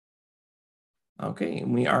Okay,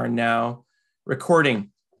 and we are now recording.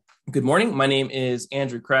 Good morning. My name is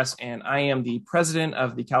Andrew Kress, and I am the president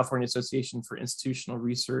of the California Association for Institutional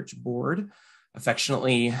Research Board,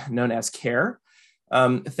 affectionately known as CARE.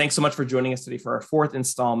 Thanks so much for joining us today for our fourth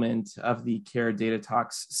installment of the CARE Data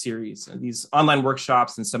Talks series. These online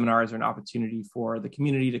workshops and seminars are an opportunity for the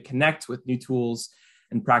community to connect with new tools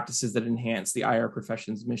and practices that enhance the IR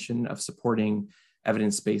profession's mission of supporting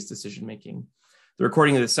evidence-based decision-making. The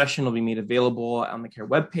recording of this session will be made available on the CARE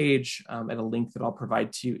webpage at a link that I'll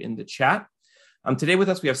provide to you in the chat. Today with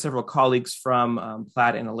us, we have several colleagues from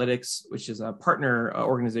Plaid Analytics, which is a partner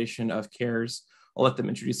organization of CARE's. I'll let them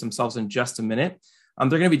introduce themselves in just a minute. They're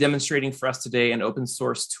going to be demonstrating for us today an open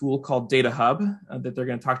source tool called DataHub that they're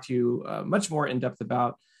going to talk to you much more in depth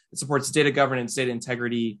about. It supports data governance, data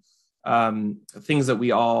integrity, things that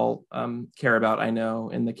we all care about, I know,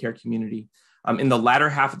 in the CARE community. In the latter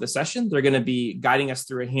half of the session, they're going to be guiding us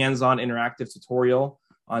through a hands-on interactive tutorial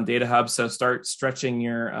on DataHub. So start stretching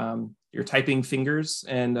your typing fingers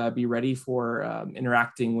and be ready for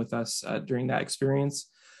interacting with us during that experience.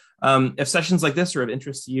 If sessions like this are of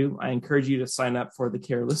interest to you, I encourage you to sign up for the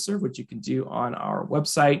CARE listserv, which you can do on our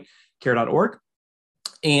website, care.org.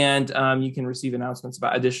 And you can receive announcements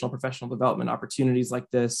about additional professional development opportunities like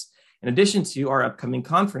this, in addition to our upcoming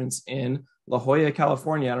conference in La Jolla,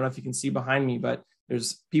 California. I don't know if you can see behind me, but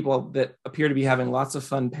there's people that appear to be having lots of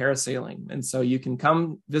fun parasailing. And so you can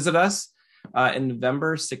come visit us in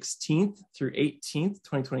November 16th through 18th,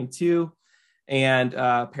 2022, and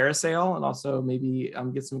parasail, and also maybe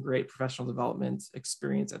get some great professional development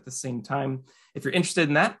experience at the same time. If you're interested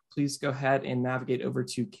in that, please go ahead and navigate over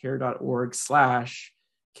to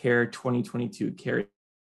care.org/care 2022, CARE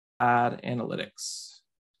Analytics.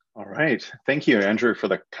 All right. Thank you, Andrew, for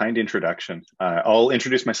the kind introduction. I'll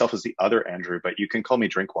introduce myself as the other Andrew, but you can call me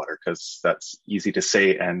Drinkwater because that's easy to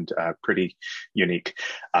say and pretty unique.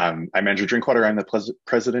 I'm Andrew Drinkwater. I'm the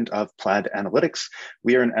president of Plaid Analytics.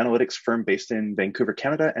 We are an analytics firm based in Vancouver,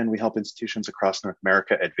 Canada, and we help institutions across North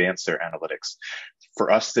America advance their analytics.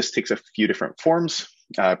 For us, this takes a few different forms,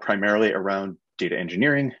 primarily around data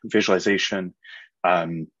engineering, visualization,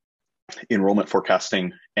 enrollment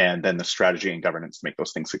forecasting, and then the strategy and governance to make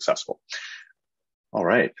those things successful. All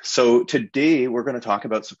right, so today we're going to talk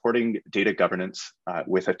about supporting data governance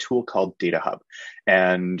with a tool called DataHub.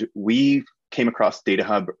 And we came across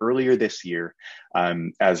DataHub earlier this year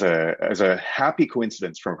as a happy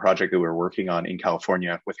coincidence from a project that we were working on in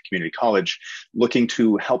California with a community college, looking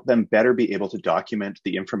to help them better be able to document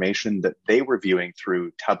the information that they were viewing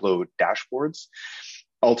through Tableau dashboards,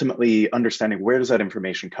 ultimately understanding where does that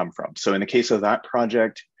information come from. So in the case of that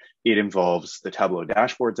project, it involves the Tableau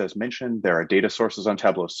dashboards, as mentioned. There are data sources on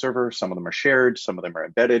Tableau server. Some of them are shared, some of them are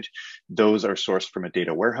embedded. Those are sourced from a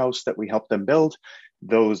data warehouse that we help them build.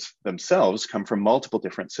 Those themselves come from multiple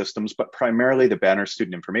different systems, but primarily the Banner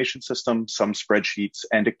student information system, some spreadsheets,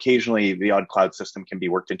 and occasionally the odd cloud system can be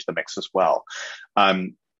worked into the mix as well.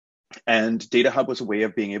 And DataHub was a way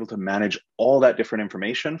of being able to manage all that different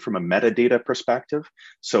information from a metadata perspective.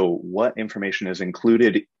 So what information is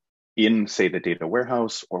included in, say, the data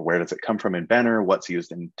warehouse, or where does it come from in Banner, what's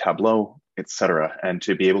used in Tableau, etc., and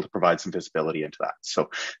to be able to provide some visibility into that. So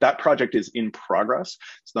that project is in progress.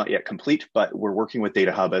 It's not yet complete, but we're working with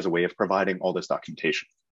DataHub as a way of providing all this documentation.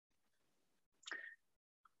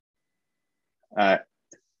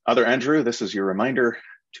 Other Andrew, this is your reminder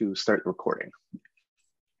to start the recording.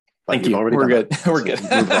 Thank you. We're good. We're good.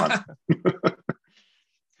 Move on.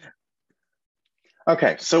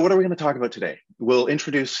 Okay, so what are we going to talk about today? We'll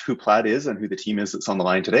introduce who Plaid is and who the team is that's on the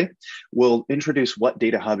line today. We'll introduce what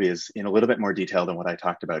DataHub is in a little bit more detail than what I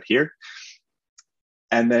talked about here.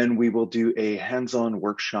 And then we will do a hands-on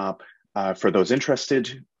workshop for those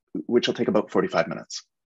interested, which will take about 45 minutes.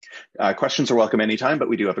 Questions are welcome anytime, but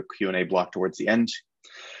we do have a Q&A block towards the end.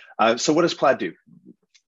 So what does Plaid do?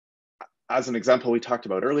 As an example we talked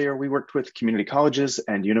about earlier, we worked with community colleges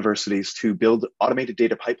and universities to build automated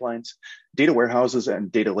data pipelines, data warehouses, and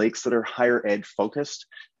data lakes that are higher ed focused,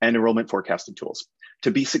 and enrollment forecasting tools.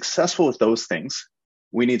 To be successful with those things,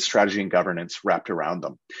 we need strategy and governance wrapped around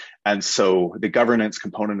them. And so the governance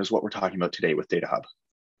component is what we're talking about today with DataHub.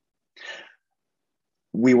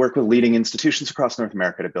 We work with leading institutions across North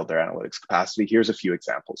America to build their analytics capacity. Here's a few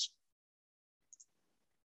examples.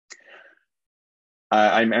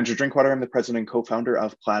 I'm Andrew Drinkwater. I'm the president and co-founder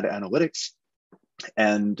of Plaid Analytics.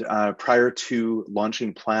 And prior to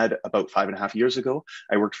launching Plaid about 5.5 years ago,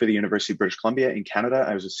 I worked for the University of British Columbia in Canada.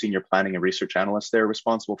 I was a senior planning and research analyst there,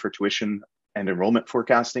 responsible for tuition and enrollment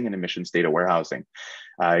forecasting and admissions data warehousing.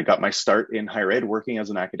 I got my start in higher ed working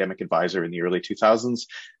as an academic advisor in the early 2000s,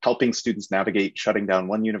 helping students navigate shutting down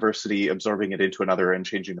one university, absorbing it into another, and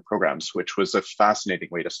changing the programs, which was a fascinating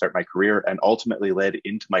way to start my career and ultimately led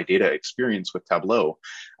into my data experience with Tableau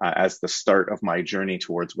as the start of my journey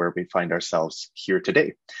towards where we find ourselves here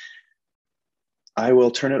today. I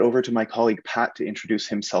will turn it over to my colleague, Pat, to introduce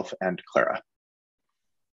himself and Clara.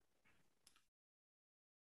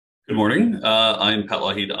 Good morning. I'm Pat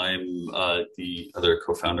Lougheed. I'm the other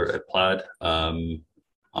co-founder at Plaid.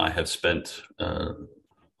 I have spent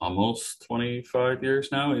almost 25 years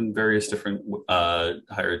now in various different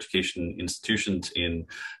higher education institutions in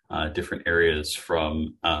different areas,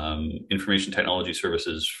 from information technology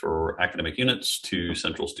services for academic units to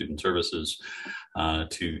central student services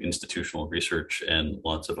to institutional research and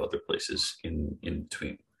lots of other places in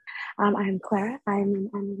between. I'm Clara. I'm an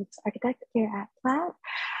analytics architect here at Plaid.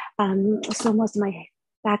 So most of my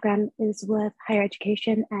background is with higher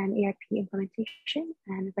education and ERP implementation.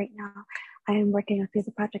 And right now I am working on a few of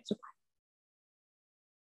the projects with Plaid.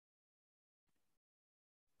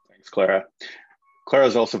 Thanks, Clara. Clara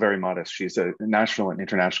is also very modest. She's a national and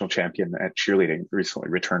international champion at cheerleading, recently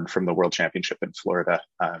returned from the World Championship in Florida,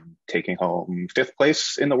 taking home 5th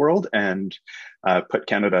place in the world and put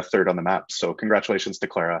Canada 3rd on the map. So congratulations to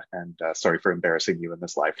Clara, and sorry for embarrassing you in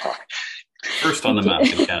this live talk. First on the map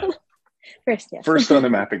in Canada. First, yes. First on the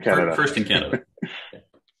map in Canada. First in Canada.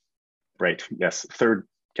 Right, yes.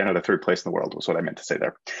 Canada, 3rd place in the world was what I meant to say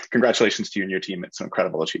there. Congratulations to you and your team. It's an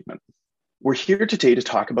incredible achievement. We're here today to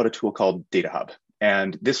talk about a tool called DataHub.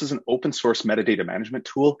 And this is an open source metadata management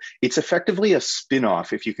tool. It's effectively a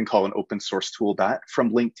spin-off, if you can call an open source tool that,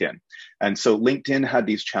 from LinkedIn. And so LinkedIn had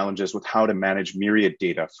these challenges with how to manage myriad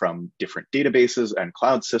data from different databases and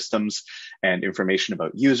cloud systems and information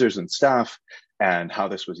about users and staff and how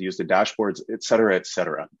this was used in dashboards, et cetera, et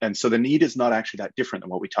cetera. And so the need is not actually that different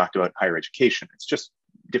than what we talked about in higher education. It's just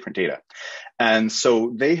different data. And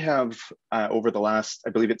so they have, over the last,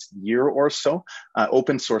 I believe it's year or so,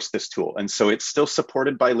 open sourced this tool. And so it's still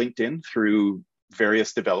supported by LinkedIn through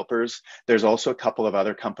various developers. There's also a couple of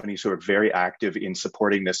other companies who are very active in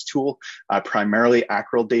supporting this tool. Primarily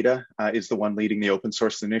Acral Data is the one leading the open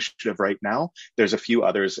source initiative right now. There's a few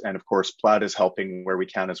others, and of course Plaid is helping where we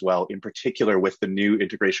can as well, in particular with the new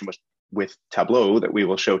integration with Tableau that we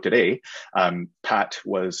will show today. Pat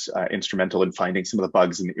was instrumental in finding some of the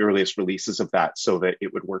bugs in the earliest releases of that so that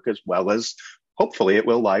it would work as well as hopefully it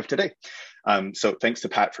will live today. So thanks to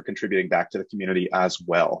Pat for contributing back to the community as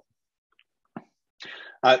well.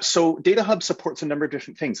 So DataHub supports a number of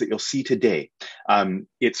different things that you'll see today.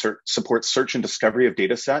 It supports search and discovery of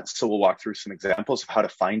data sets. So we'll walk through some examples of how to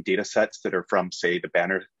find data sets that are from, say, the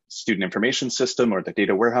Banner Student Information System or the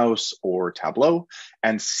Data Warehouse or Tableau,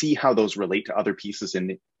 and see how those relate to other pieces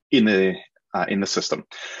in the system.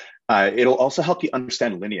 It'll also help you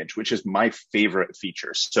understand lineage, which is my favorite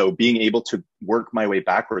feature. So being able to work my way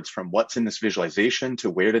backwards from what's in this visualization to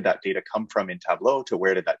where did that data come from in Tableau, to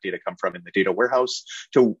where did that data come from in the data warehouse,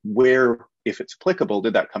 to where, if it's applicable,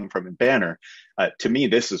 did that come from in Banner. To me,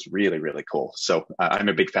 this is really, really cool. So I'm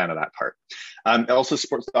a big fan of that part. It also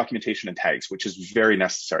supports documentation and tags, which is very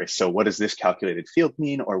necessary. So what does this calculated field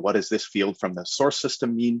mean? Or what does this field from the source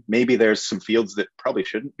system mean? Maybe there's some fields that probably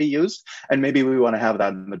shouldn't be used, and maybe we want to have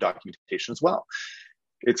that in the documentation as well.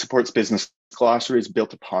 It supports business glossaries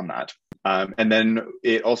built upon that. And then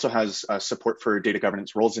it also has support for data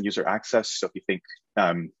governance roles and user access. So if you think,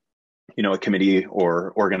 a committee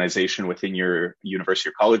or organization within your university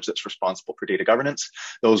or college that's responsible for data governance,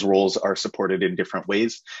 those roles are supported in different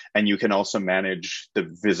ways. And you can also manage the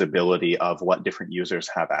visibility of what different users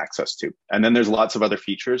have access to. And then there's lots of other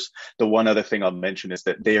features. The one other thing I'll mention is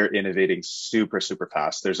that they are innovating super, super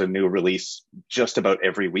fast. There's a new release just about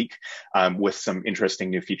every week with some interesting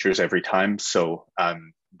new features every time. So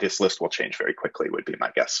this list will change very quickly, would be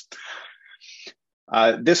my guess.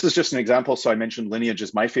 This is just an example. So I mentioned lineage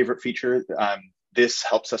is my favorite feature. This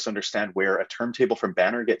helps us understand where a term table from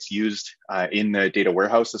Banner gets used in the data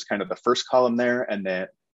warehouse is kind of the first column there. And then,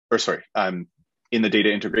 in the data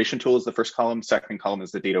integration tool is the first column. Second column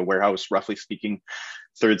is the data warehouse, roughly speaking.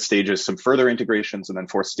 Third stage is some further integrations. And then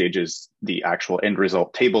fourth stage is the actual end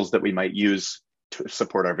result tables that we might use to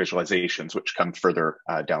support our visualizations, which come further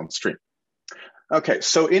downstream. Okay,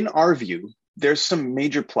 so in our view, there's some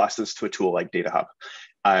major pluses to a tool like DataHub.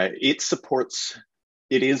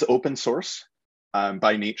 It is open source.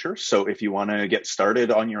 by nature. So if you want to get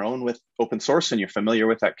started on your own with open source and you're familiar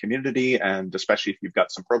with that community, and especially if you've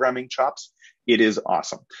got some programming chops, it is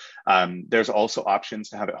awesome. There's also options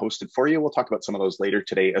to have it hosted for you. We'll talk about some of those later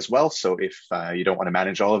today as well. So if you don't want to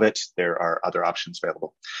manage all of it, there are other options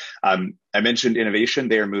available. I mentioned innovation.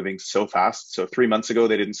 They are moving so fast. So 3 months ago,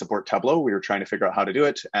 they didn't support Tableau. We were trying to figure out how to do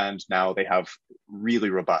it. And now they have really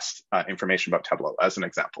robust information about Tableau as an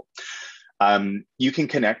example. You can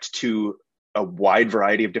connect to a wide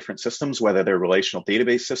variety of different systems, whether they're relational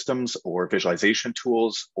database systems or visualization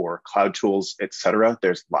tools or cloud tools, etc.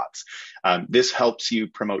 There's lots. This helps you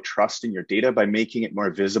promote trust in your data by making it more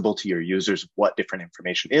visible to your users what different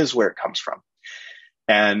information is, where it comes from.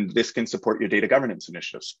 And this can support your data governance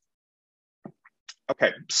initiatives.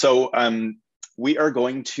 Okay, so we are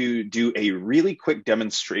going to do a really quick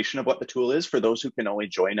demonstration of what the tool is for those who can only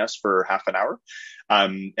join us for half an hour.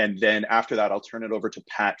 And then after that, I'll turn it over to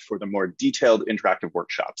Pat for the more detailed interactive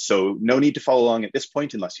workshop. So no need to follow along at this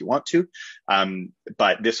point unless you want to,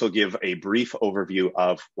 but this will give a brief overview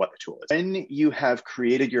of what the tool is. When you have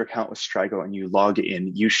created your account with Strigo and you log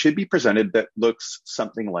in, you should be presented that looks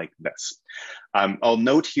something like this. I'll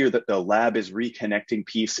note here that the lab is reconnecting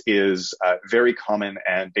piece is very common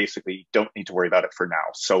and basically don't need to worry about it for now.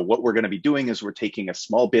 So what we're going to be doing is we're taking a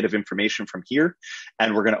small bit of information from here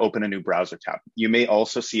and we're going to open a new browser tab. You may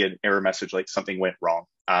also see an error message like something went wrong.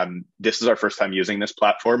 This is our first time using this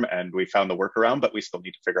platform and we found the workaround, but we still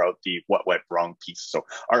need to figure out the what went wrong piece. So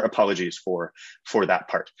our apologies for that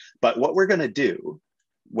part. But what we're going to do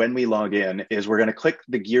when we log in is we're going to click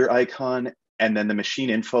the gear icon and then the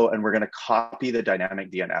machine info, and we're going to copy the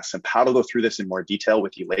dynamic DNS. And Pat will go through this in more detail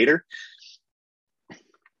with you later.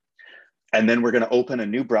 And then we're going to open a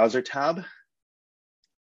new browser tab.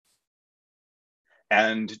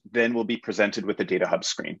 And then we'll be presented with the DataHub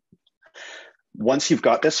screen. Once you've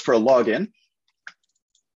got this for a login,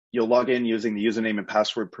 you'll log in using the username and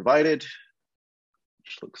password provided,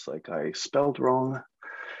 which looks like I spelled wrong.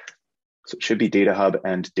 So it should be DataHub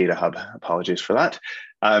and DataHub. Apologies for that.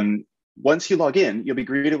 Once you log in, you'll be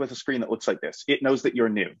greeted with a screen that looks like this. It knows that you're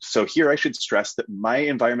new. So here I should stress that my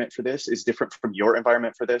environment for this is different from your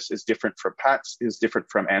environment for this, is different from Pat's, is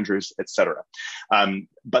different from Andrew's, etc.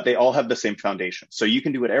 But they all have the same foundation. So you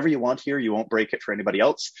can do whatever you want here. You won't break it for anybody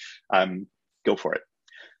else. Go for it.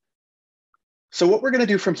 So what we're going to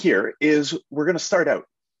do from here is we're going to start out.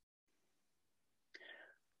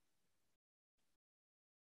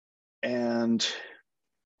 And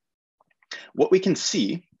what we can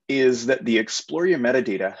see is that the Explore Your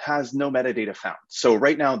Metadata has no metadata found. So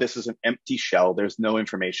right now, this is an empty shell. There's no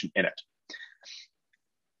information in it.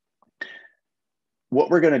 What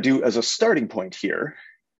we're going to do as a starting point here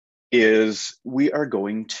is we are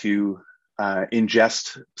going to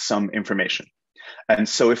ingest some information. And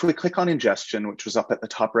so if we click on ingestion, which was up at the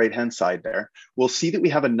top right-hand side there, we'll see that we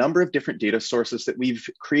have a number of different data sources that we've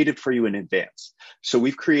created for you in advance. So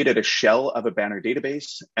we've created a shell of a Banner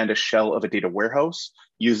database and a shell of a data warehouse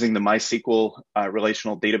using the MySQL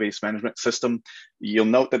relational database management system. You'll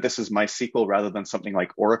note that this is MySQL rather than something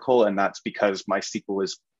like Oracle, and that's because MySQL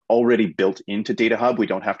is already built into DataHub. We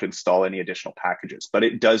don't have to install any additional packages, but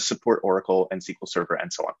it does support Oracle and SQL Server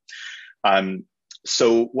and so on.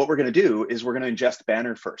 So what we're going to do is we're going to ingest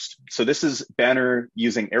Banner first. So this is Banner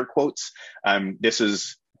using air quotes. This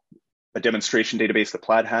is a demonstration database that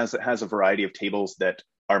Plaid has that has a variety of tables that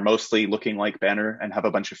are mostly looking like Banner and have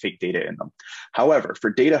a bunch of fake data in them. However,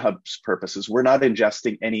 for DataHub's purposes, we're not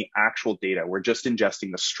ingesting any actual data. We're just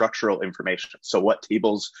ingesting the structural information. So what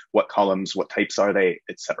tables, what columns, what types are they,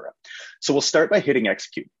 etc. So we'll start by hitting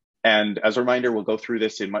execute. And as a reminder, we'll go through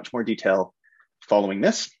this in much more detail following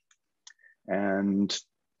this. And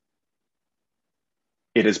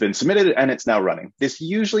it has been submitted and it's now running. This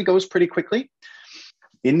usually goes pretty quickly.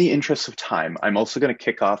 In the interest of time, I'm also going to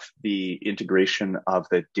kick off the integration of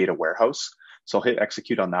the data warehouse. So I'll hit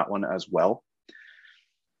execute on that one as well.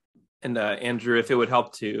 And Andrew, if it would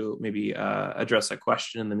help to maybe address a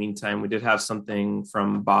question in the meantime, we did have something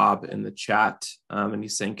from Bob in the chat, and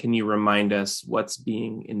he's saying, can you remind us what's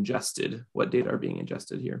being ingested? What data are being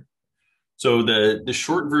ingested here? So the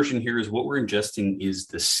short version here is what we're ingesting is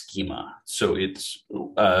the schema. So it's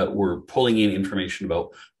we're pulling in information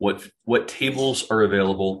about what tables are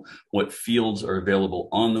available, what fields are available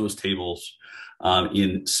on those tables.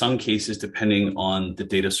 In some cases, depending on the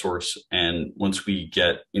data source, and once we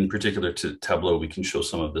get in particular to Tableau, we can show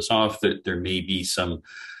some of this off. That there may be some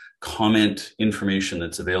comment information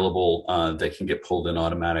that's available that can get pulled in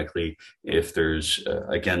automatically if there's,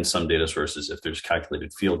 again, some data sources, if there's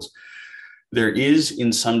calculated fields. There is,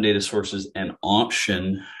 in some data sources, an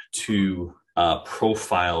option to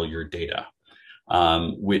profile your data.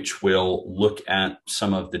 which will look at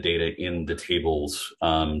some of the data in the tables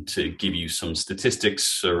to give you some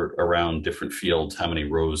statistics around different fields, how many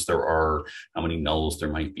rows there are, how many nulls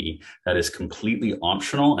there might be. That is completely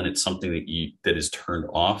optional, and it's something that is turned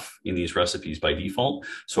off in these recipes by default.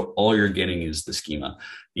 So all you're getting is the schema.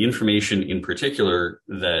 The information in particular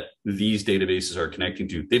that these databases are connecting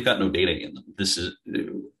to, they've got no data in them. This is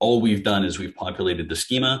all we've done is we've populated the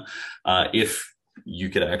schema. If you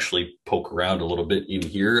could actually poke around a little bit in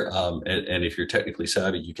here, and if you're technically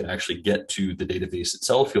savvy, you can actually get to the database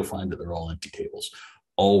itself. You'll find that they're all empty tables.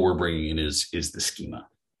 All we're bringing in is the schema.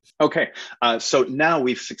 Okay, so now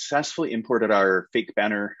we've successfully imported our fake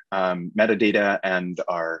banner metadata and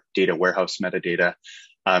our data warehouse metadata.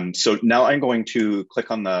 So now I'm going to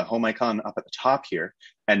click on the home icon up at the top here.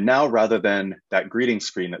 And now rather than that greeting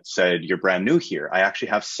screen that said you're brand new here, I actually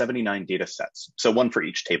have 79 data sets. So one for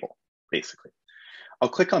each table, basically. I'll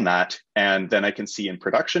click on that, and then I can see in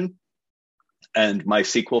production and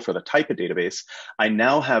MySQL for the type of database, I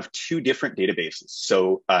now have two different databases.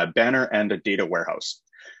 So Banner and a data warehouse.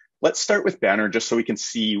 Let's start with Banner just so we can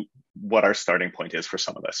see what our starting point is for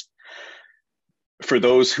some of this. For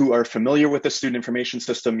those who are familiar with the student information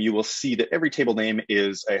system, you will see that every table name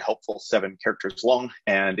is a helpful 7 characters long,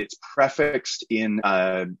 and it's prefixed in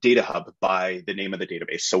DataHub by the name of the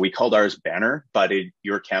database. So we called ours Banner, but in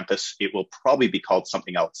your campus, it will probably be called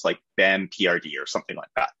something else like Ban PRD or something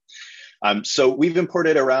like that. So we've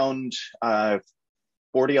imported around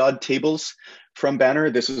 40 odd tables from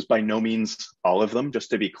Banner. This is by no means all of them.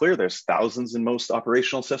 Just to be clear, there's thousands in most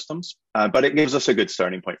operational systems, but it gives us a good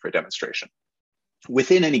starting point for a demonstration.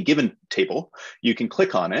 Within any given table, you can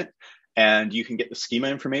click on it and you can get the schema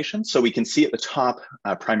information. So we can see at the top,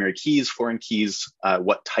 primary keys, foreign keys,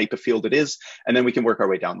 what type of field it is, and then we can work our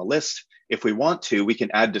way down the list. If we want to, we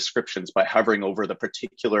can add descriptions by hovering over the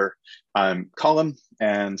particular column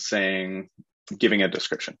and giving a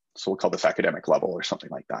description. So we'll call this academic level or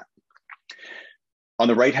something like that. On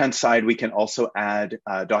the right-hand side, we can also add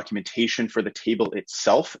documentation for the table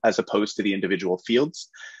itself as opposed to the individual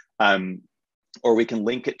fields. Or we can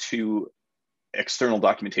link it to external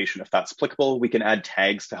documentation if that's applicable. We can add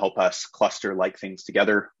tags to help us cluster like things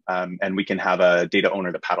together, and we can have a data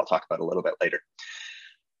owner that Pat will talk about a little bit later.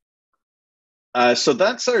 So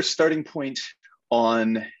that's our starting point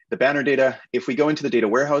on the Banner data. If we go into the data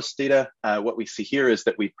warehouse data, what we see here is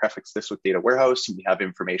that we prefix this with data warehouse, and we have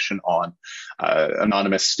information on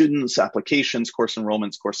anonymous students, applications, course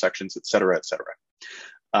enrollments, course sections, et cetera, et cetera.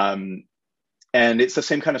 And it's the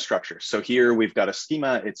same kind of structure. So here we've got a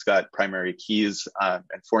schema, it's got primary keys and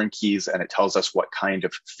foreign keys, and it tells us what kind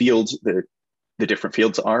of fields the different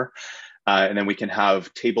fields are. And then we can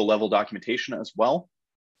have table level documentation as well.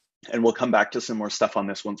 And we'll come back to some more stuff on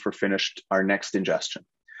this once we're finished our next ingestion.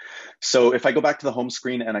 So if I go back to the home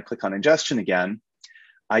screen and I click on ingestion again,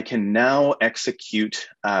 I can now execute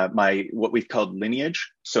what we've called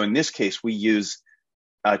lineage. So in this case, we use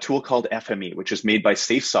a tool called FME, which is made by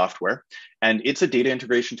Safe Software. And it's a data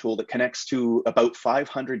integration tool that connects to about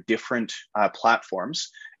 500 different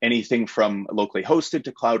platforms, anything from locally hosted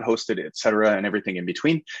to cloud hosted, et cetera, and everything in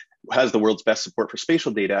between. Has the world's best support for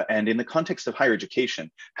spatial data. And in the context of higher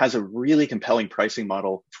education, has a really compelling pricing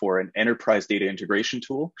model for an enterprise data integration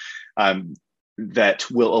tool that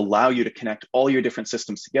will allow you to connect all your different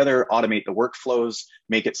systems together, automate the workflows,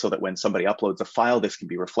 make it so that when somebody uploads a file, this can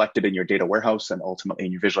be reflected in your data warehouse and ultimately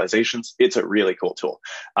in your visualizations. It's a really cool tool.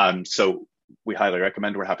 So we highly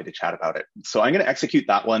recommend. We're happy to chat about it. So I'm going to execute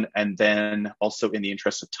that one. And then also in the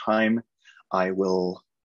interest of time, I will,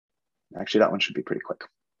 actually that one should be pretty quick.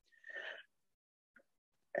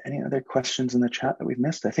 Any other questions in the chat that we've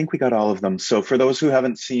missed? I think we got all of them. So for those who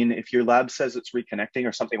haven't seen, if your lab says it's reconnecting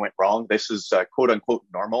or something went wrong, this is quote unquote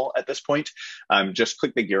normal at this point. Just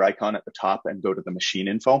click the gear icon at the top and go to the machine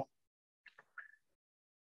info.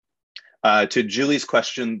 To Julie's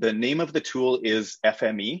question, the name of the tool is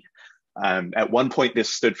FME. At one point, this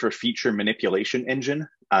stood for Feature Manipulation Engine,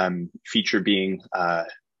 feature being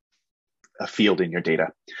a field in your data.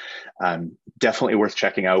 Definitely worth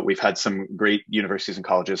checking out. We've had some great universities and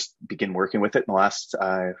colleges begin working with it in the last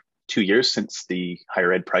 2 years since the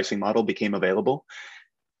higher ed pricing model became available.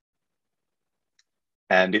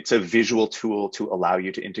 And it's a visual tool to allow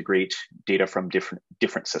you to integrate data from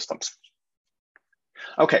different systems.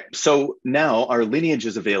 Okay, so now our lineage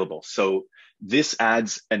is available. So this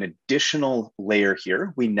adds an additional layer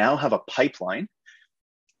here. We now have a pipeline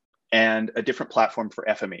and a different platform for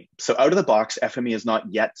FME. So out of the box, FME is not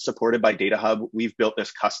yet supported by DataHub. We've built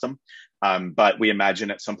this custom, but we imagine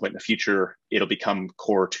at some point in the future, it'll become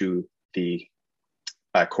core to the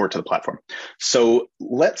core to the platform. So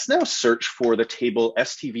let's now search for the table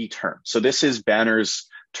STV term. So this is Banner's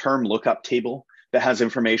term lookup table that has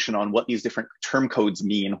information on what these different term codes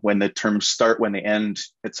mean, when the terms start, when they end,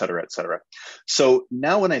 et cetera, et cetera. So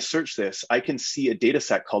now when I search this, I can see a data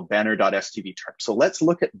set called banner.stv term. So let's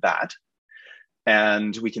look at that.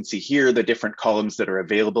 And we can see here the different columns that are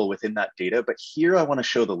available within that data. But here I want to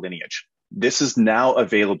show the lineage. This is now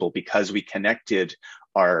available because we connected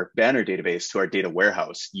our Banner database to our data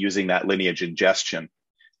warehouse using that lineage ingestion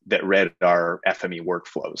that read our FME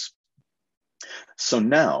workflows. So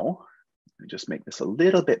now, let me just make this a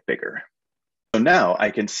little bit bigger. So now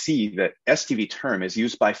I can see that STV term is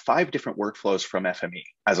used by 5 different workflows from FME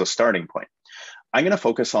as a starting point. I'm going to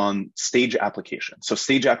focus on stage application. So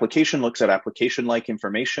stage application looks at application-like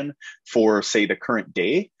information for, say, the current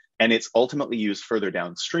day, and it's ultimately used further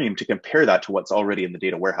downstream to compare that to what's already in the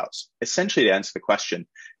data warehouse. Essentially to answer the question,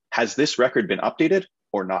 has this record been updated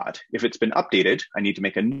or not? If it's been updated, I need to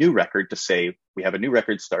make a new record to say, we have a new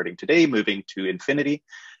record starting today, moving to infinity.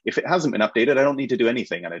 If it hasn't been updated, I don't need to do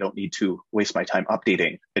anything, and I don't need to waste my time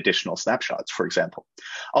updating additional snapshots, for example.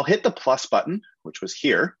 I'll hit the plus button, which was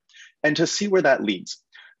here, and to see where that leads.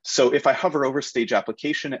 So if I hover over stage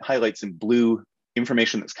application, it highlights in blue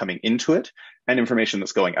information that's coming into it and information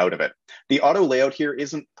that's going out of it. The auto layout here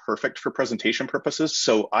isn't perfect for presentation purposes,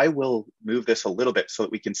 so I will move this a little bit so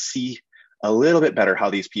that we can see a little bit better how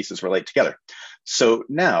these pieces relate together. So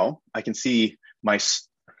now I can see my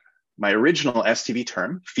original STV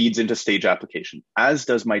term feeds into stage application, as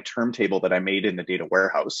does my term table that I made in the data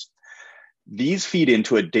warehouse. These feed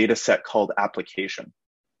into a data set called application.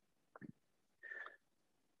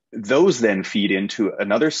 Those then feed into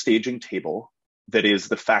another staging table that is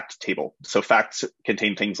the fact table. So facts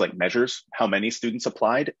contain things like measures, how many students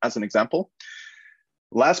applied, as an example.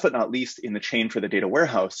 Last but not least, in the chain for the data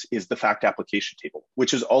warehouse is the fact application table,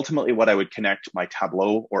 which is ultimately what I would connect my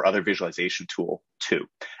Tableau or other visualization tool to.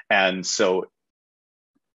 And so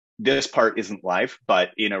this part isn't live, but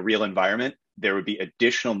in a real environment, there would be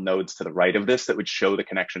additional nodes to the right of this that would show the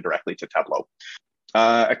connection directly to Tableau.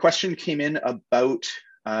 A question came in about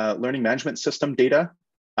learning management system data.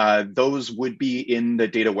 Those would be in the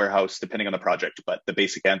data warehouse depending on the project, but the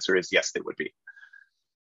basic answer is yes, they would be.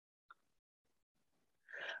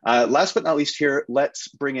 Last but not least here, let's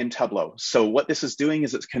bring in Tableau. So what this is doing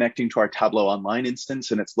is it's connecting to our Tableau Online instance,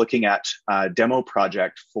 and it's looking at a demo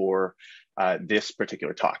project for this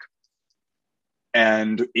particular talk.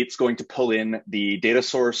 And it's going to pull in the data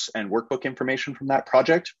source and workbook information from that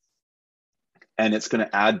project, and it's going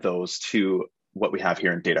to add those to what we have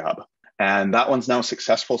here in DataHub. And that one's now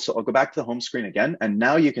successful. So I'll go back to the home screen again. And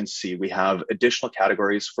now you can see we have additional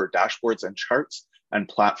categories for dashboards and charts and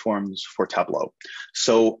platforms for Tableau.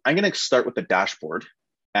 So I'm going to start with the dashboard,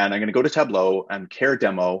 and I'm going to go to Tableau and Care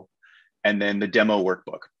Demo, and then the demo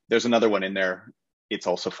workbook. There's another one in there. It's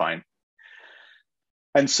also fine.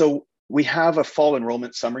 And so we have a fall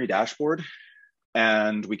enrollment summary dashboard,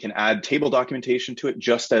 and we can add table documentation to it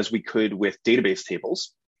just as we could with database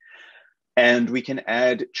tables. And we can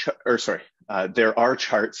add, there are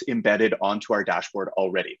charts embedded onto our dashboard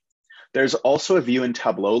already. There's also a view in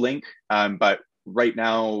Tableau link, but right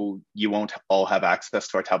now you won't all have access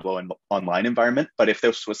to our Tableau and online environment. But if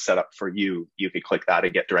this was set up for you, you could click that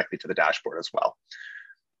and get directly to the dashboard as well.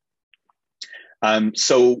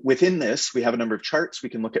 So within this, we have a number of charts. We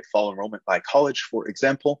can look at fall enrollment by college, for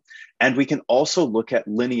example, and we can also look at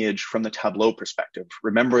lineage from the Tableau perspective,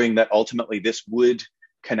 remembering that ultimately this would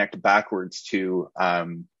connect backwards to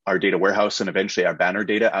our data warehouse and eventually our Banner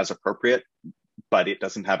data as appropriate, but it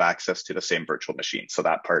doesn't have access to the same virtual machine. So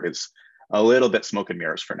that part is a little bit smoke and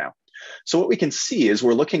mirrors for now. So what we can see is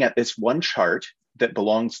we're looking at this one chart that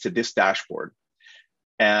belongs to this dashboard,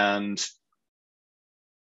 and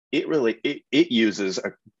it uses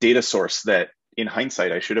a data source that in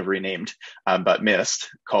hindsight I should have renamed but missed,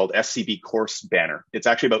 called SCB Course Banner. It's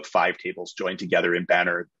actually about 5 tables joined together in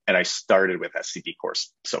Banner, and I started with SCB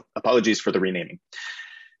Course. So apologies for the renaming.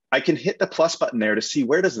 I can hit the plus button there to see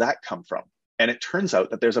where does that come from. And it turns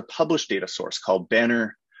out that there's a published data source called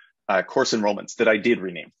Banner Course Enrollments that I did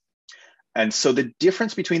rename. And so the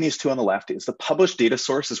difference between these two on the left is the published data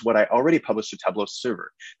source is what I already published to Tableau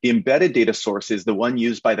server. The embedded data source is the one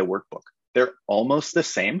used by the workbook. They're almost the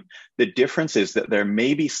same. The difference is that there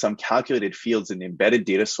may be some calculated fields in the embedded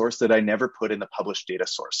data source that I never put in the published data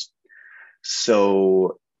source.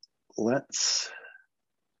 So let's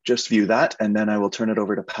just view that, and then I will turn it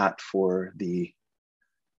over to Pat for the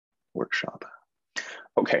workshop.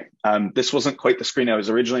 Okay, this wasn't quite the screen I was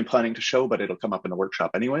originally planning to show, but it'll come up in the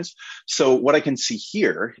workshop anyways. So what I can see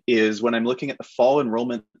here is when I'm looking at the fall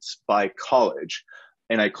enrollments by college,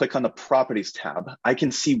 and I click on the Properties tab, I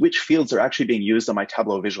can see which fields are actually being used on my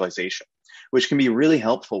Tableau visualization, which can be really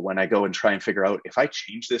helpful when I go and try and figure out if I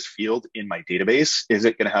change this field in my database, is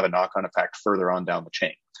it going to have a knock-on effect further on down the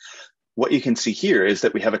chain? What you can see here is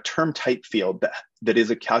that we have a term type field that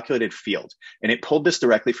is a calculated field, and it pulled this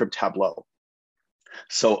directly from Tableau.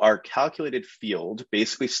 So our calculated field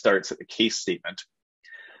basically starts at the case statement,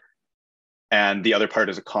 and the other part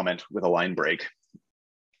is a comment with a line break.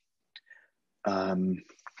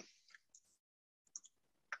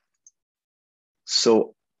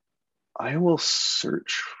 So I will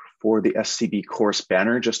search for the SCB course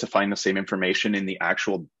banner just to find the same information in the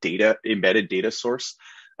actual embedded data source,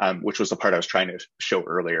 which was the part I was trying to show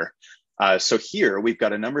earlier. So here we've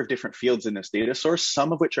got a number of different fields in this data source,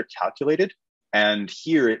 some of which are calculated, and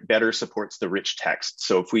here it better supports the rich text.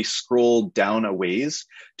 So if we scroll down a ways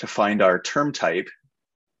to find our term type,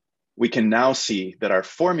 we can now see that our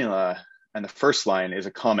formula and the first line is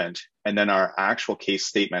a comment, and then our actual case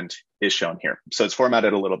statement is shown here. So it's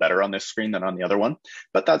formatted a little better on this screen than on the other one,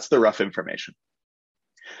 but that's the rough information.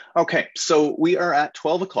 Okay, so we are at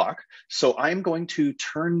 12 o'clock. So I'm going to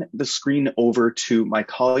turn the screen over to my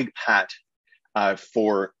colleague, Pat,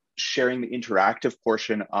 for sharing the interactive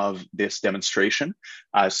portion of this demonstration.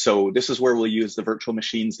 So this is where we'll use the virtual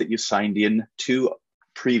machines that you signed in to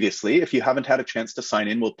previously. If you haven't had a chance to sign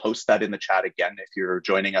in, we'll post that in the chat again if you're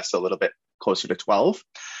joining us a little bit closer to 12.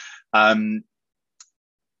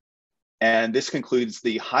 And this concludes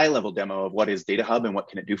the high-level demo of what is DataHub and what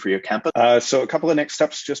can it do for your campus. So a couple of next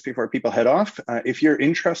steps just before people head off. If you're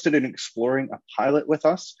interested in exploring a pilot with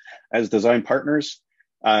us as design partners,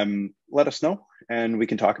 let us know and we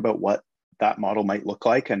can talk about what that model might look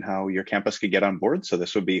like and how your campus could get on board. So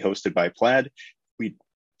this would be hosted by Plaid.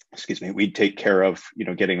 We'd take care of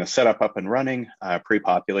getting the setup up and running,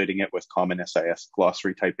 pre-populating it with common SIS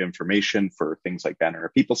glossary type information for things like Banner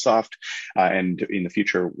or PeopleSoft, and in the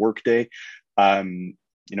future Workday.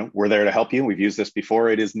 We're there to help you. We've used this before.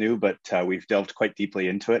 It is new, but we've delved quite deeply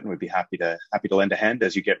into it, and we'd be happy to lend a hand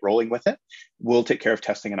as you get rolling with it. We'll take care of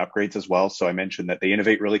testing and upgrades as well. So I mentioned that they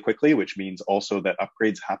innovate really quickly, which means also that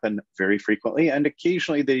upgrades happen very frequently, and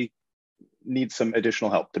occasionally they need some additional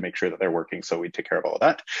help to make sure that they're working. So we take care of all of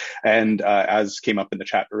that. And as came up in the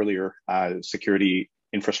chat earlier, security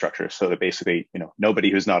infrastructure, so that basically, nobody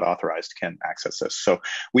who's not authorized can access this. So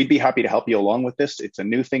we'd be happy to help you along with this. It's a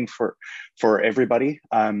new thing for everybody,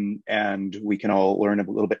 and we can all learn a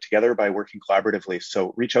little bit together by working collaboratively.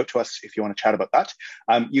 So reach out to us if you want to chat about that.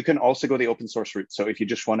 You can also go the open source route. So if you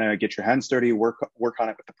just want to get your hands dirty, work on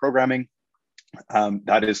it with the programming,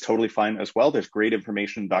 that is totally fine as well. There's great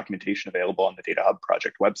information and documentation available on the DataHub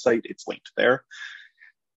project website. It's linked there.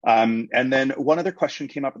 And then one other question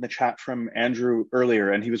came up in the chat from Andrew earlier,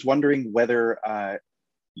 and he was wondering whether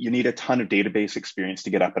you need a ton of database experience to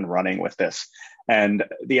get up and running with this. And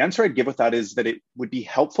the answer I'd give with that is that it would be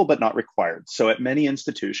helpful, but not required. So at many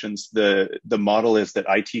institutions, the model is that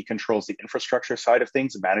IT controls the infrastructure side of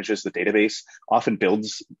things and manages the database, often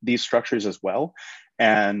builds these structures as well.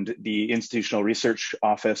 And the institutional research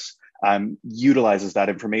office utilizes that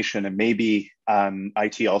information, and maybe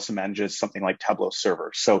IT also manages something like Tableau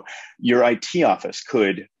Server. So your IT office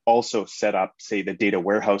could also set up, say, the data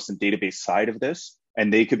warehouse and database side of this,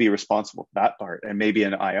 and they could be responsible for that part. And maybe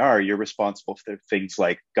in IR, you're responsible for things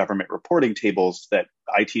like government reporting tables that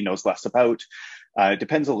IT knows less about. It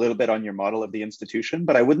depends a little bit on your model of the institution,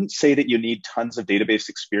 but I wouldn't say that you need tons of database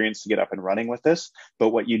experience to get up and running with this. But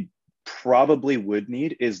what you probably would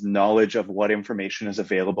need is knowledge of what information is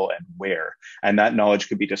available and where. And that knowledge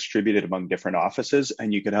could be distributed among different offices,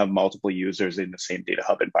 and you could have multiple users in the same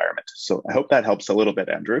DataHub environment. So I hope that helps a little bit,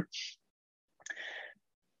 Andrew.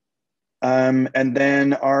 And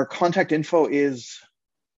then our contact info is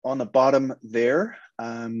on the bottom there.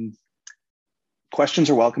 Questions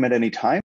are welcome at any time.